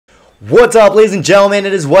What's up, ladies and gentlemen?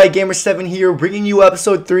 It is White Gamer 7 here, bringing you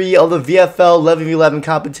episode 3 of the VFL 11v11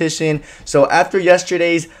 competition. So after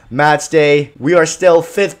yesterday's match day, we are still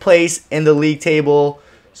 5th place in the league table.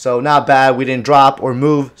 So not bad. We didn't drop or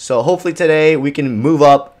move. So hopefully today we can move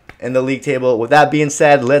up in the league table. With that being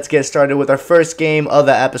said, let's get started with our first game of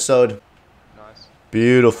the episode. Nice.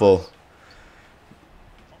 Beautiful.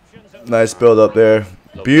 Nice build up there.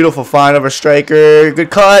 Beautiful find of a striker. Good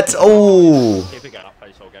cut. Oh.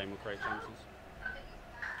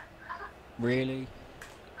 Really?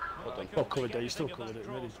 Oh, covered it. You still covered it.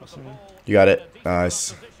 Really, possibly. You got it.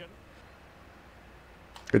 Nice.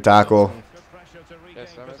 Good tackle.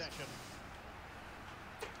 Yes,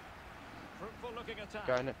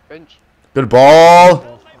 Going it. Bench. Good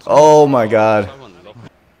ball. Oh my god.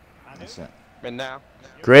 In now.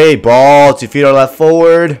 Great ball. 2 feet or left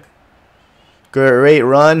forward. Great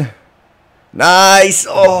run. Nice.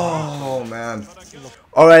 Oh man.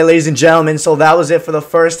 Alright, ladies and gentlemen, so that was it for the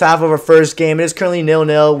first half of our first game. It is currently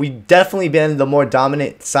 0-0. We've definitely been the more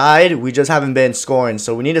dominant side. We just haven't been scoring.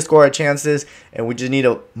 So we need to score our chances, and we just need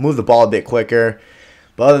to move the ball a bit quicker.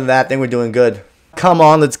 But other than that, I think we're doing good. Come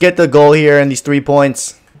on, let's get the goal here and these 3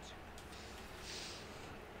 points.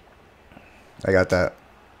 I got that.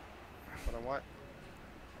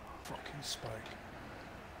 Fucking spike.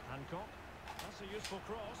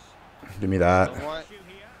 Give me that.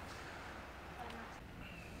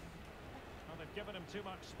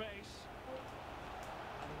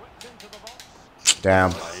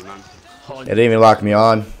 Damn. It didn't even lock me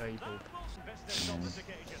on.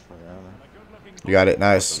 You got it.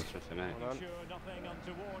 Nice.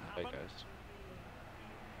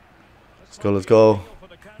 Let's go. Let's go.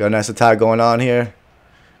 Got a nice attack going on here.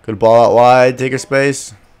 Good ball out wide. Take your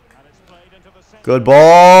space. Good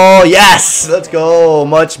ball. Yes. Let's go.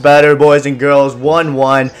 Much better, boys and girls.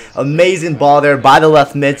 1-1. Amazing ball there by the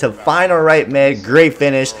left mid to find our right mid. Great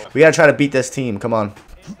finish. We got to try to beat this team. Come on.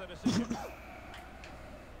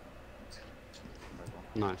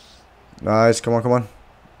 Nice. Nice. Come on, come on.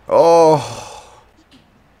 Oh.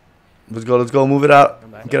 Let's go, let's go. Move it out.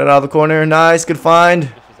 Get it out of the corner. Nice. Good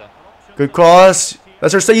find. Good cross.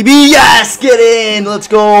 That's our CB. Yes. Get in. Let's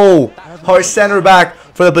go. Our center back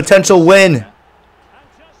for the potential win.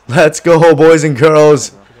 Let's go, boys and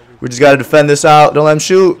girls. We just got to defend this out. Don't let him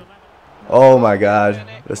shoot. Oh, my God.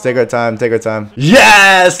 Let's take our time. Take our time.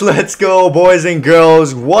 Yes. Let's go, boys and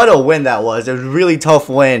girls. What a win that was. It was a really tough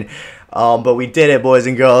win. But we did it, boys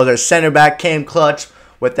and girls. Our center back came clutch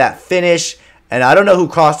with that finish. And I don't know who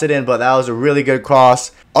crossed it in, but that was a really good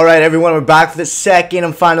cross. All right, everyone, we're back for the second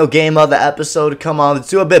and final game of the episode. Come on, let's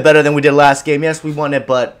do a bit better than we did last game. Yes, we won it,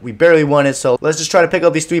 but we barely won it. So let's just try to pick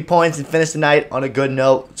up these 3 points and finish the night on a good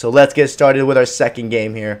note. So let's get started with our second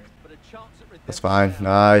game here. That's fine.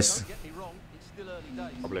 Nice.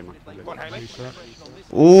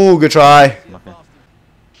 Ooh, good try.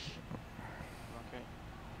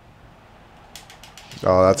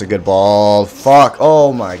 Oh, that's a good ball. Fuck.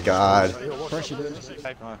 Oh, my God.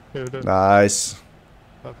 Nice.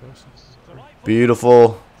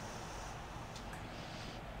 Beautiful.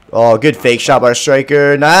 Oh, good fake shot by our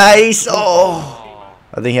striker. Nice. Oh.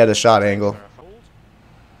 I think he had a shot angle.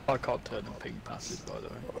 I can't turn the ping passes, by the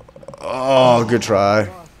way. Oh, good try.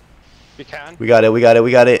 We got it. We got it. We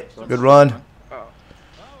got it. Good run.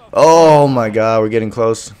 Oh, my God. We're getting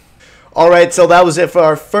close. Alright, so that was it for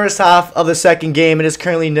our first half of the second game. It is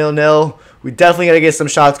currently 0-0. We definitely got to get some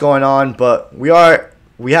shots going on, but we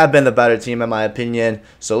have been the better team in my opinion.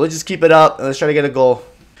 So let's just keep it up and let's try to get a goal.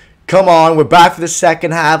 Come on, we're back for the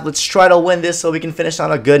second half. Let's try to win this so we can finish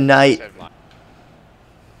on a good night.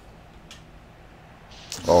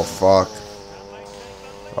 Oh, fuck.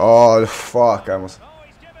 Oh, fuck. I almost...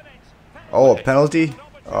 Oh, a penalty?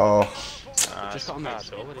 Oh.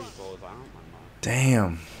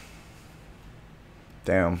 Damn.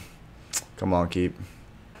 Damn. Come on, keep.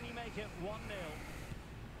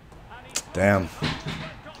 Damn.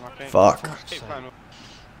 Fuck.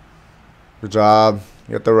 Good job.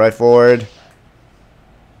 You got the right forward.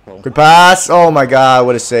 Good pass. Oh my God,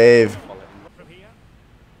 what a save.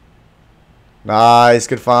 Nice.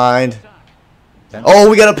 Good find. Oh,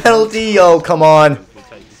 we got a penalty. Oh, come on.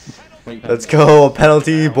 Let's go. A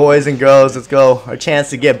penalty, boys and girls. Let's go. Our chance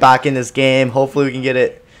to get back in this game. Hopefully we can get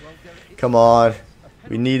it. Come on.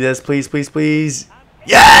 We need this. Please, please, please.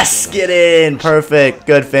 Yes! Get in. Perfect.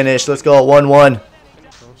 Good finish. Let's go. 1-1.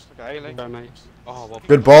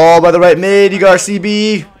 Good ball by the right mid. You got our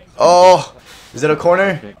CB. Oh. Is it a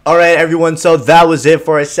corner? Alright, everyone. So that was it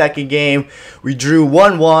for our second game. We drew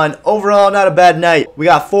 1-1. Overall, not a bad night. We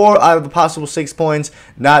got 4 out of the possible 6 points.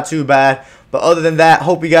 Not too bad. But other than that,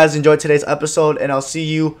 hope you guys enjoyed today's episode. And I'll see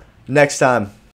you next time.